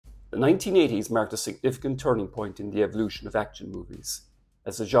The 1980s marked a significant turning point in the evolution of action movies,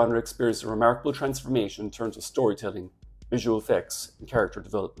 as the genre experienced a remarkable transformation in terms of storytelling, visual effects, and character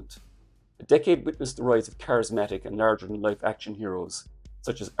development. The decade witnessed the rise of charismatic and larger-than-life action heroes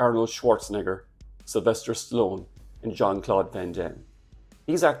such as Arnold Schwarzenegger, Sylvester Stallone, and Jean-Claude Van Damme.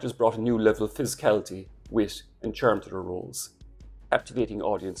 These actors brought a new level of physicality, wit, and charm to their roles, captivating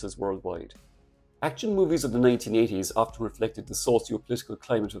audiences worldwide. Action movies of the 1980s often reflected the socio-political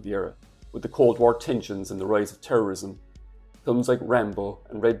climate of the era, with the Cold War tensions and the rise of terrorism. Films like Rambo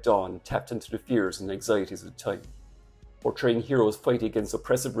and Red Dawn tapped into the fears and anxieties of the time, portraying heroes fighting against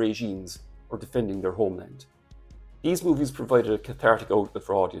oppressive regimes or defending their homeland. These movies provided a cathartic outlet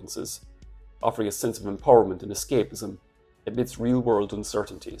for audiences, offering a sense of empowerment and escapism amidst real-world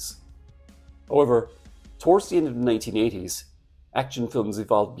uncertainties. However, towards the end of the 1980s, action films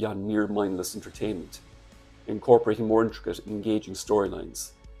evolved beyond mere mindless entertainment, incorporating more intricate and engaging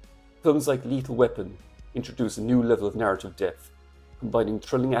storylines. Films like Lethal Weapon introduced a new level of narrative depth, combining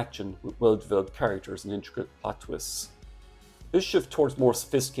thrilling action with well-developed characters and intricate plot twists. This shift towards more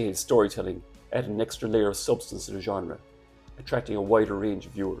sophisticated storytelling added an extra layer of substance to the genre, attracting a wider range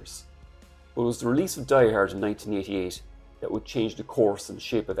of viewers. But it was the release of Die Hard in 1988 that would change the course and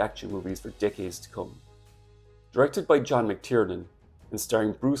shape of action movies for decades to come. Directed by John McTiernan and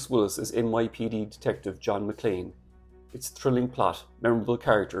starring Bruce Willis as NYPD detective John McClane, its thrilling plot, memorable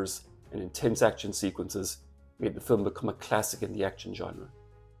characters, and intense action sequences made the film become a classic in the action genre.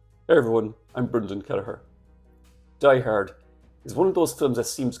 Hey everyone, I'm Brendan Kelleher. Die Hard is one of those films that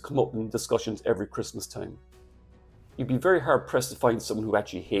seems to come up in discussions every Christmas time. You'd be very hard pressed to find someone who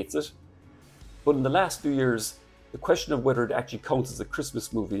actually hates it, but in the last few years, the question of whether it actually counts as a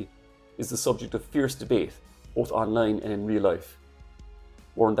Christmas movie is the subject of fierce debate, both online and in real life.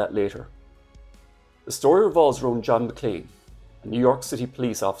 More on that later. The story revolves around John McClane, a New York City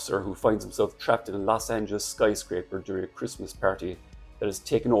police officer who finds himself trapped in a Los Angeles skyscraper during a Christmas party that is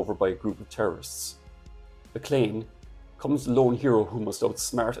taken over by a group of terrorists. McClane becomes the lone hero who must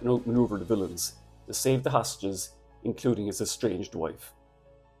outsmart and outmaneuver the villains to save the hostages, including his estranged wife.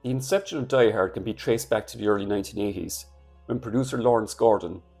 The inception of Die Hard can be traced back to the early 1980s, when producer Lawrence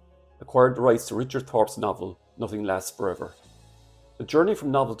Gordon acquired the rights to Richard Thorpe's novel, Nothing Lasts Forever. The journey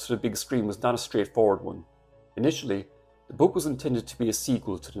from novel to the big screen was not a straightforward one. Initially, the book was intended to be a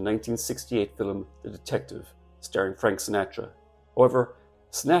sequel to the 1968 film The Detective, starring Frank Sinatra. However,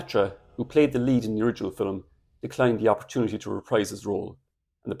 Sinatra, who played the lead in the original film, declined the opportunity to reprise his role,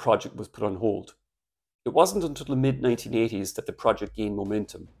 and the project was put on hold. It wasn't until the mid-1980s that the project gained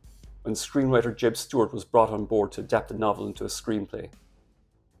momentum, when screenwriter Jeb Stewart was brought on board to adapt the novel into a screenplay.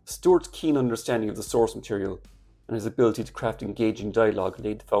 Stewart's keen understanding of the source material and his ability to craft engaging dialogue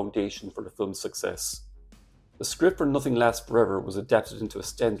laid the foundation for the film's success. The script for Nothing Lasts Forever was adapted into a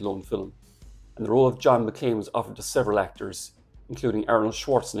standalone film, and the role of John McClane was offered to several actors, including Arnold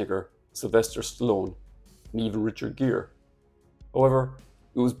Schwarzenegger, Sylvester Stallone, and even Richard Gere. However,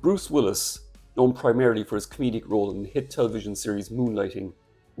 it was Bruce Willis, known primarily for his comedic role in the hit television series Moonlighting,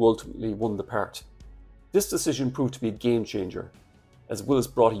 who ultimately won the part. This decision proved to be a game-changer, as Willis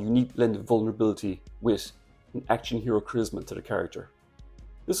brought a unique blend of vulnerability, wit, and action hero charisma to the character.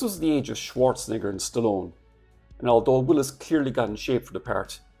 This was the age of Schwarzenegger and Stallone, and although Willis clearly got in shape for the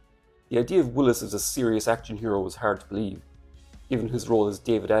part, the idea of Willis as a serious action hero was hard to believe, given his role as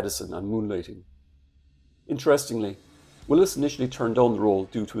David Addison on Moonlighting. Interestingly, Willis initially turned down the role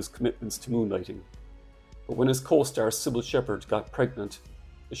due to his commitments to Moonlighting, but when his co-star Sybil Shepherd got pregnant,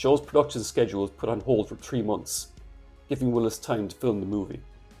 the show's production schedule was put on hold for 3 months, giving Willis time to film the movie.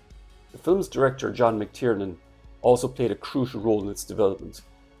 The film's director, John McTiernan, also played a crucial role in its development.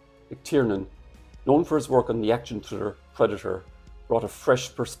 McTiernan, known for his work on the action thriller Predator, brought a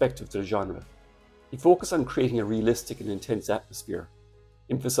fresh perspective to the genre. He focused on creating a realistic and intense atmosphere,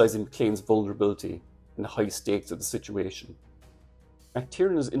 emphasizing McClane's vulnerability and the high stakes of the situation.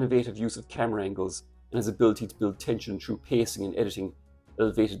 McTiernan's innovative use of camera angles and his ability to build tension through pacing and editing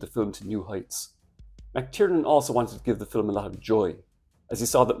elevated the film to new heights. McTiernan also wanted to give the film a lot of joy, as he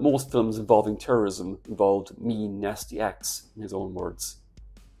saw that most films involving terrorism involved mean, nasty acts, in his own words.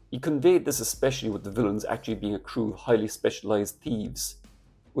 He conveyed this especially with the villains actually being a crew of highly specialized thieves,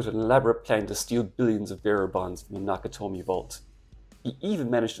 with an elaborate plan to steal billions of bearer bonds from the Nakatomi vault. He even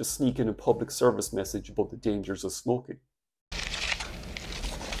managed to sneak in a public service message about the dangers of smoking.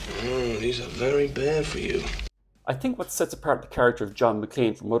 These are very bad for you. I think what sets apart the character of John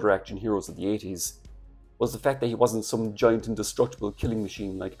McClane from other action heroes of the 80s was the fact that he wasn't some giant indestructible killing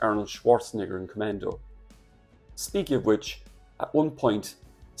machine like Arnold Schwarzenegger in Commando. Speaking of which, at one point,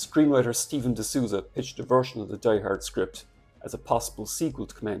 screenwriter Steven D'Souza pitched a version of the Die Hard script as a possible sequel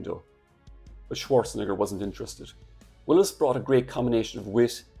to Commando, but Schwarzenegger wasn't interested. Willis brought a great combination of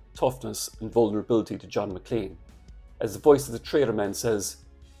wit, toughness, and vulnerability to John McClane. As the voice of the trailer man says,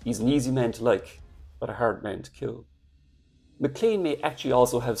 he's an easy man to like, but a hard man to kill. McClane may actually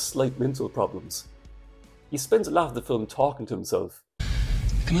also have slight mental problems. He spends a lot of the film talking to himself.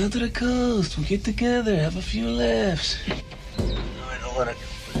 Come out to the coast, we'll get together, have a few laughs. I know what a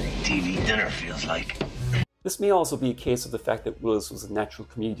TV dinner feels like. This may also be a case of the fact that Willis was a natural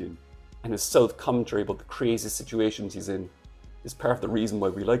comedian, and his self-commentary about the crazy situations he's in is part of the reason why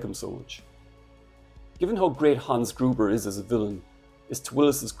we like him so much. Given how great Hans Gruber is as a villain, it's to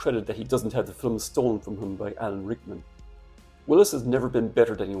Willis's credit that he doesn't have the film stolen from him by Alan Rickman. Willis has never been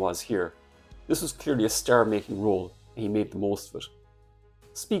better than he was here. This was clearly a star-making role, and he made the most of it.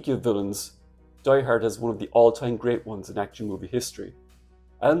 Speaking of villains, Die Hard has one of the all-time great ones in action movie history.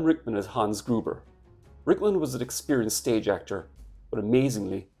 Alan Rickman as Hans Gruber. Rickman was an experienced stage actor, but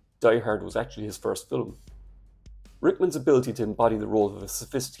amazingly, Die Hard was actually his first film. Rickman's ability to embody the role of a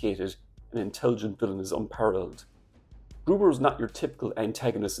sophisticated and intelligent villain is unparalleled. Gruber was not your typical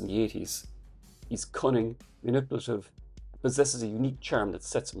antagonist in the 80s. He's cunning, manipulative, and possesses a unique charm that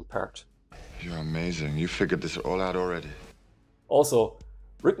sets him apart. You're amazing. You figured this all out already. Also,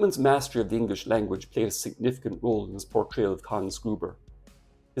 Rickman's mastery of the English language played a significant role in his portrayal of Hans Gruber.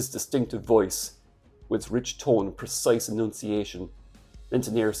 His distinctive voice, with its rich tone and precise enunciation, lent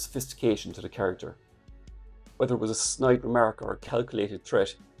an air of sophistication to the character. Whether it was a snide remark or a calculated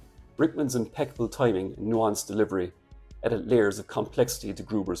threat, Rickman's impeccable timing and nuanced delivery added layers of complexity to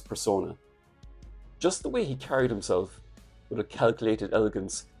Gruber's persona. Just the way he carried himself, with a calculated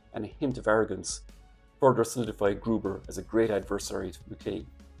elegance and a hint of arrogance, further solidified Gruber as a great adversary to McClane.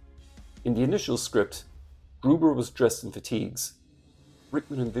 In the initial script, Gruber was dressed in fatigues.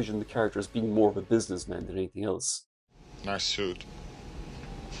 Rickman envisioned the character as being more of a businessman than anything else. Nice suit.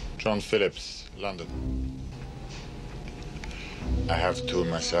 John Phillips, London. I have two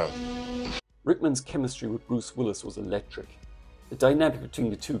myself. Rickman's chemistry with Bruce Willis was electric. The dynamic between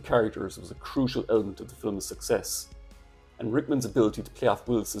the two characters was a crucial element of the film's success, and Rickman's ability to play off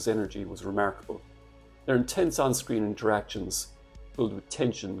Willis's energy was remarkable. Their intense on-screen interactions, filled with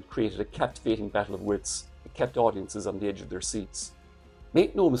tension, created a captivating battle of wits that kept audiences on the edge of their seats.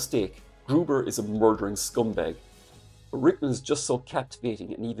 Make no mistake, Gruber is a murdering scumbag, but Rickman is just so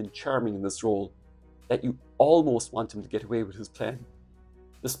captivating and even charming in this role that you almost want him to get away with his plan.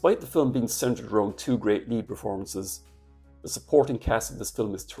 Despite the film being centered around two great lead performances, the supporting cast of this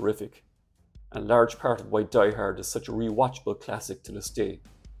film is terrific, and a large part of why Die Hard is such a rewatchable classic to this day.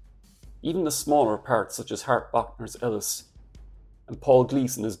 Even the smaller parts such as Hart Bochner as Ellis and Paul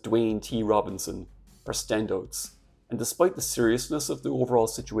Gleason as Dwayne T. Robinson are standouts, and despite the seriousness of the overall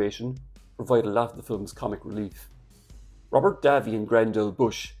situation, provide a lot of the film's comic relief. Robert Davi and Grandel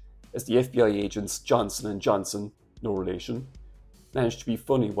Bush as the FBI agents Johnson and Johnson, no relation, managed to be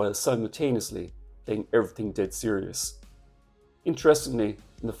funny while simultaneously playing everything dead serious. Interestingly,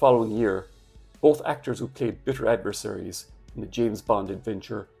 in the following year, both actors who played bitter adversaries in the James Bond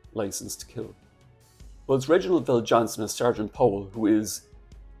adventure License to Kill. Well, it's Reginald VelJohnson as Sergeant Powell who is,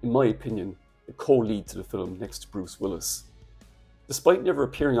 in my opinion, the co-lead to the film next to Bruce Willis. Despite never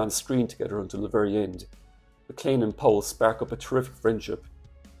appearing on screen together until the very end, McClane and Powell spark up a terrific friendship,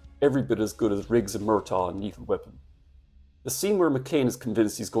 every bit as good as Riggs and Murtaugh in Lethal Weapon. The scene where McClane is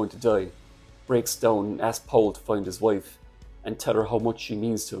convinced he's going to die, breaks down and asks Powell to find his wife and tell her how much she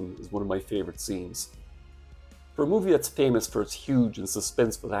means to him is one of my favourite scenes. For a movie that's famous for its huge and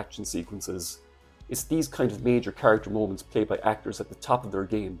suspenseful action sequences, it's these kind of major character moments played by actors at the top of their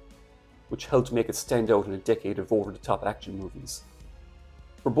game, which helped make it stand out in a decade of over-the-top action movies.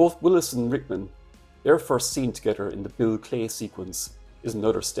 For both Willis and Rickman, their first scene together in the Bill Clay sequence is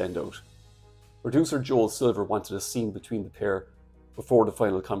another standout. Producer Joel Silver wanted a scene between the pair before the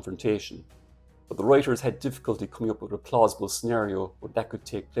final confrontation, but the writers had difficulty coming up with a plausible scenario where that could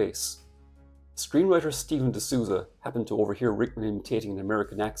take place. Screenwriter Stephen D'Souza happened to overhear Rickman imitating an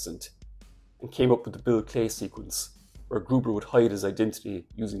American accent and came up with the Bill Clay sequence, where Gruber would hide his identity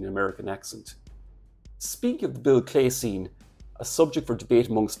using an American accent. Speaking of the Bill Clay scene, a subject for debate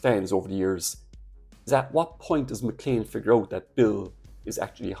amongst fans over the years is at what point does McClane figure out that Bill is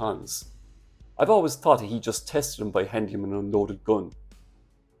actually Hans? I've always thought that he just tested him by handing him an unloaded gun,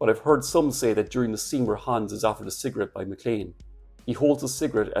 but I've heard some say that during the scene where Hans is offered a cigarette by McClane, he holds the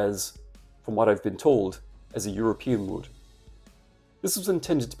cigarette as, from what I've been told, as a European would. This was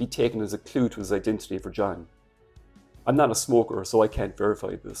intended to be taken as a clue to his identity for John. I'm not a smoker, so I can't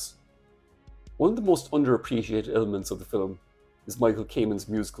verify this. One of the most underappreciated elements of the film is Michael Kamen's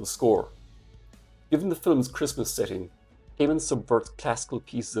musical score. Given the film's Christmas setting, Kamen subverts classical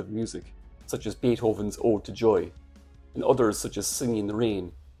pieces of music, such as Beethoven's Ode to Joy, and others such as Singing in the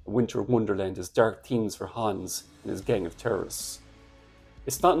Rain and Winter Wonderland as dark themes for Hans and his gang of terrorists.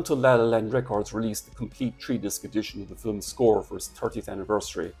 It's not until La La Land Records released the complete 3-disc edition of the film's score for its 30th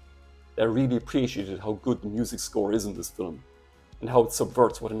anniversary that I really appreciated how good the music score is in this film, and how it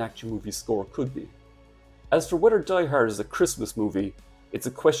subverts what an action movie score could be. As for whether Die Hard is a Christmas movie, it's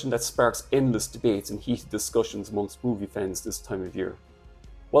a question that sparks endless debates and heated discussions amongst movie fans this time of year.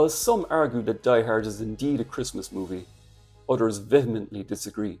 While some argue that Die Hard is indeed a Christmas movie, others vehemently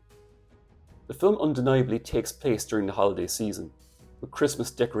disagree. The film undeniably takes place during the holiday season, with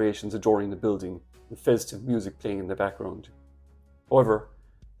Christmas decorations adorning the building and festive music playing in the background. However,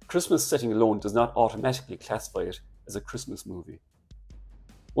 the Christmas setting alone does not automatically classify it as a Christmas movie.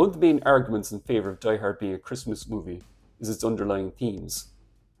 One of the main arguments in favour of Die Hard being a Christmas movie is its underlying themes.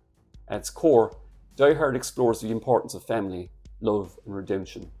 At its core, Die Hard explores the importance of family, love and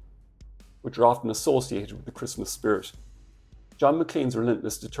redemption, which are often associated with the Christmas spirit. John McClane's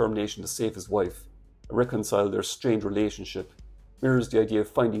relentless determination to save his wife and reconcile their strained relationship mirrors the idea of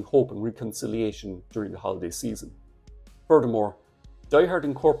finding hope and reconciliation during the holiday season. Furthermore, Die Hard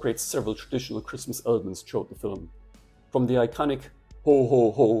incorporates several traditional Christmas elements throughout the film, from the iconic "Ho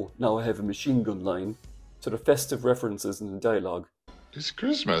ho ho, now I have a machine gun" line, to the festive references in the dialogue. It's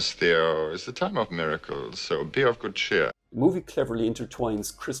Christmas, Theo. It's the time of miracles, so be of good cheer. The movie cleverly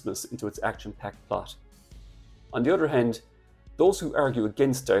intertwines Christmas into its action-packed plot. On the other hand, those who argue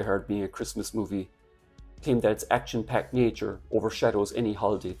against Die Hard being a Christmas movie claim that its action-packed nature overshadows any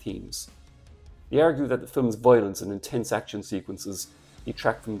holiday themes. They argue that the film's violence and intense action sequences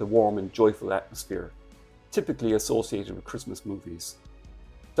detract from the warm and joyful atmosphere, typically associated with Christmas movies.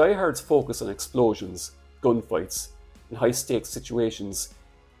 Die Hard's focus on explosions, gunfights, and high-stakes situations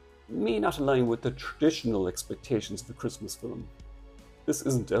may not align with the traditional expectations of a Christmas film. This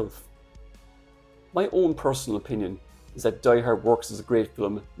isn't Elf. My own personal opinion is that Die Hard works as a great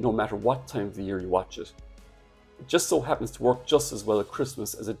film no matter what time of the year you watch it. It just so happens to work just as well at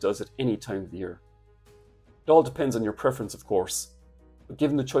Christmas as it does at any time of the year. It all depends on your preference, of course, but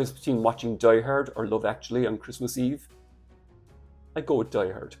given the choice between watching Die Hard or Love Actually on Christmas Eve, I'd go with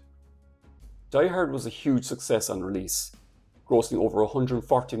Die Hard. Die Hard was a huge success on release, grossing over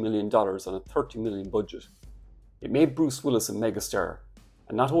 $140 million on a $30 million budget. It made Bruce Willis a megastar,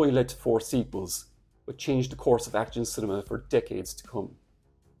 and not only led to 4 sequels, but changed the course of action cinema for decades to come.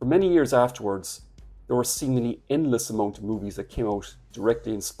 For many years afterwards, there were seemingly endless amount of movies that came out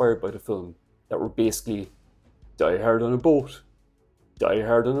directly inspired by the film that were basically Die Hard on a boat, Die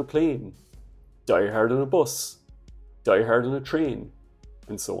Hard on a plane, Die Hard on a bus, Die Hard on a train,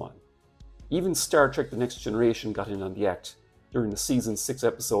 and so on. Even Star Trek The Next Generation got in on the act during the season 6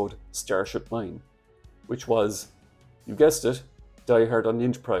 episode Starship Mine, which was, you guessed it, Die Hard on the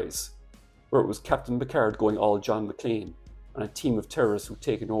Enterprise, where it was Captain Picard going all John McClane and a team of terrorists who'd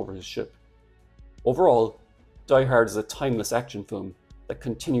taken over his ship. Overall, Die Hard is a timeless action film that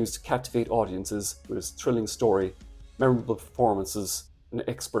continues to captivate audiences with its thrilling story, memorable performances, and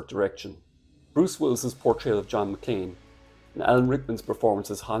expert direction. Bruce Willis's portrayal of John McClane and Alan Rickman's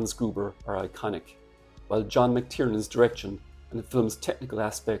performance as Hans Gruber are iconic, while John McTiernan's direction and the film's technical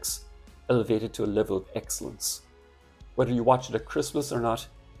aspects elevated to a level of excellence. Whether you watch it at Christmas or not,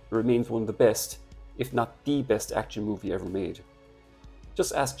 it remains one of the best, if not the best action movie ever made.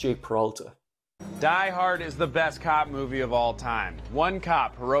 Just ask Jake Peralta. Die Hard is the best cop movie of all time. One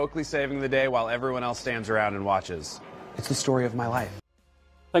cop heroically saving the day while everyone else stands around and watches. It's the story of my life.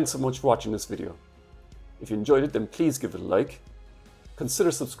 Thanks so much for watching this video. If you enjoyed it, then please give it a like.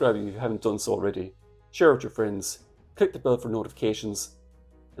 Consider subscribing if you haven't done so already. Share it with your friends. Click the bell for notifications.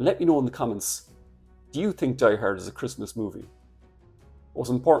 And let me know in the comments, do you think Die Hard is a Christmas movie?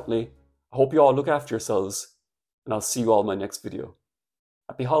 Most importantly, I hope you all look after yourselves, and I'll see you all in my next video.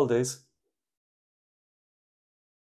 Happy holidays!